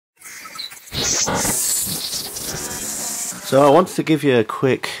So I wanted to give you a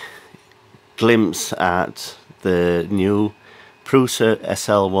quick glimpse at the new Prusa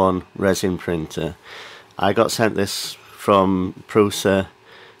SL1 resin printer. I got sent this from Prusa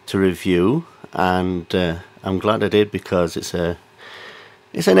to review, and I'm glad I did, because it's an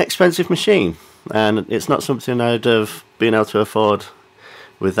expensive machine and it's not something I'd have been able to afford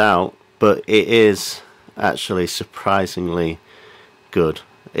without, but it is actually surprisingly good.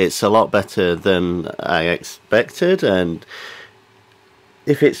 It's a lot better than I expected, and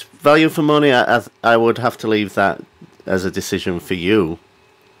if it's value for money, I would have to leave that as a decision for you.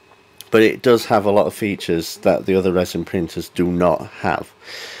 But it does have a lot of features that the other resin printers do not have.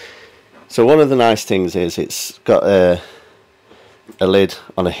 So one of the nice things is it's got a lid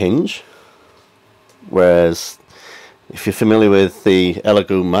on a hinge, whereas if you're familiar with the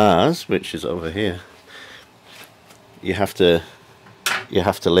Elegoo Mars, which is over here, you have to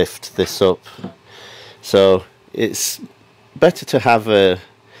lift this up. So it's better to have a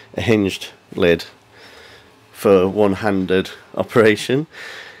hinged lid for one-handed operation.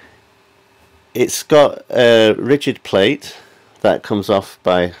 It's got a rigid plate that comes off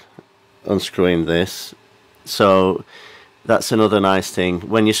by unscrewing this, so that's another nice thing.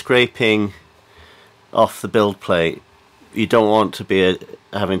 When you're scraping off the build plate, you don't want to be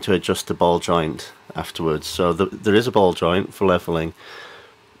having to adjust the ball joint afterwards. So there is a ball joint for leveling,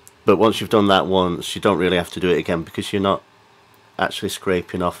 but once you've done that once, you don't really have to do it again, because you're not actually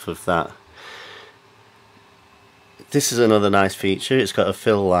scraping off of that. This is another nice feature. It's got a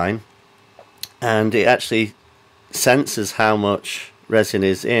fill line, and it actually senses how much resin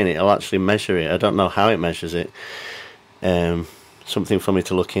is in. It'll actually measure it. I don't know how it measures it. Something for me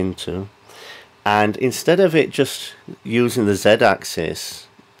to look into. And instead of it just using the Z-axis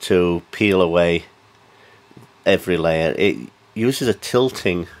to peel away every layer, it uses a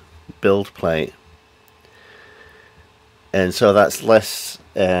tilting build plate, and so that's less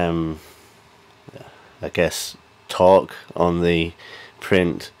I guess torque on the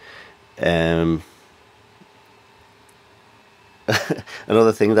print. Another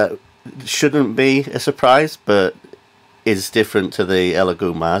thing that shouldn't be a surprise, but is different to the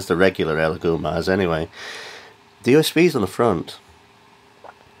Elegoo Mars, the regular Elegoo Mars anyway, the USB's on the front.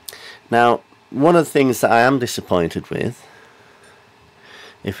 Now, one of the things that I am disappointed with,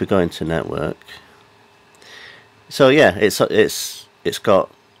 if we go into network, so yeah, it's got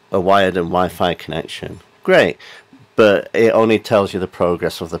a wired and Wi-Fi connection, great, but it only tells you the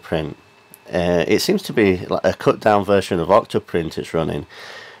progress of the print. It seems to be like a cut down version of Octoprint it's running,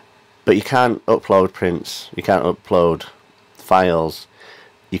 but you can't upload prints, you can't upload files,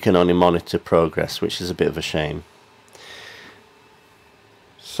 you can only monitor progress, which is a bit of a shame.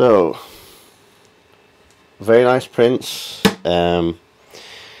 So, very nice prints, and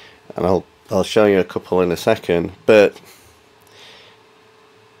I'll show you a couple in a second, but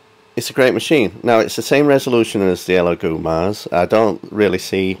it's a great machine. Now, it's the same resolution as the Elegoo Mars. I don't really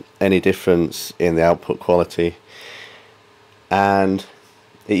see any difference in the output quality, and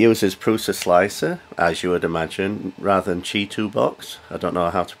it uses Prusa Slicer, as you would imagine, rather than Chi2 box. I don't know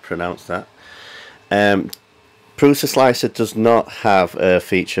how to pronounce that. Prusa Slicer does not have a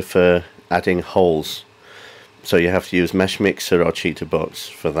feature for adding holes, so you have to use Mesh Mixer or Chi2 box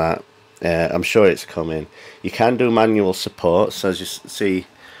for that. I'm sure it's coming. You can do manual supports. As you see,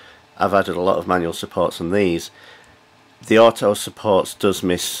 I've added a lot of manual supports on these. The auto supports does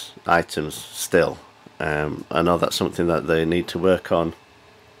miss items still. I know that's something that they need to work on.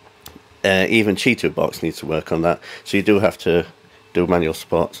 Even Chi2 box needs to work on that, so you do have to do manual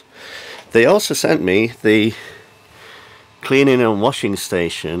supports. They also sent me the cleaning and washing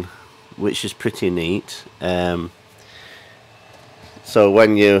station, which is pretty neat. So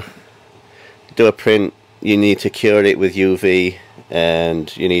when you do a print, you need to cure it with UV,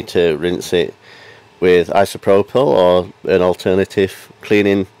 and you need to rinse it with isopropyl or an alternative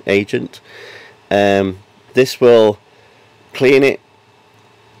cleaning agent. This will clean it,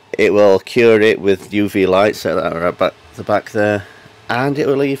 it will cure it with UV lights that are at the back there, and it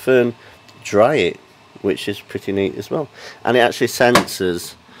will even dry it, which is pretty neat as well. And it actually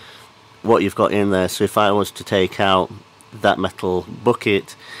senses what you've got in there, so if I was to take out that metal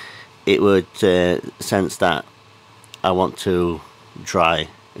bucket, it would sense that I want to dry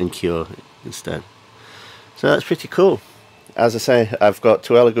and cure instead. So that's pretty cool. As I say, I've got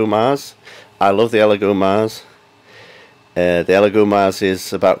two Elegoo Mars. I love the Elegoo Mars. The Elegoo Mars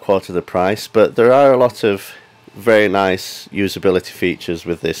is about quarter the price, but there are a lot of very nice usability features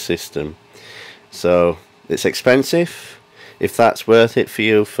with this system. So it's expensive. If that's worth it for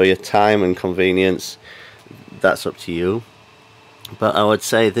you, for your time and convenience, that's up to you. but I would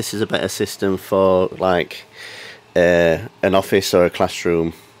say this is a better system for like an office or a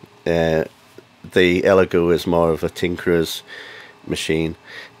classroom. The Elegoo is more of a tinkerer's machine,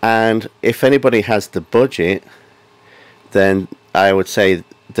 and if anybody has the budget, then I would say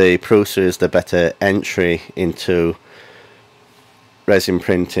the Prusa is the better entry into resin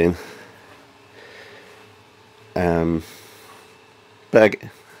printing. But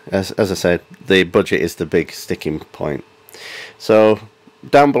as I said, the budget is the big sticking point. So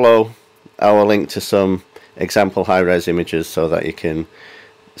down below I will link to some example high-res images so that you can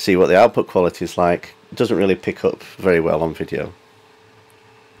see what the output quality is like. It doesn't really pick up very well on video.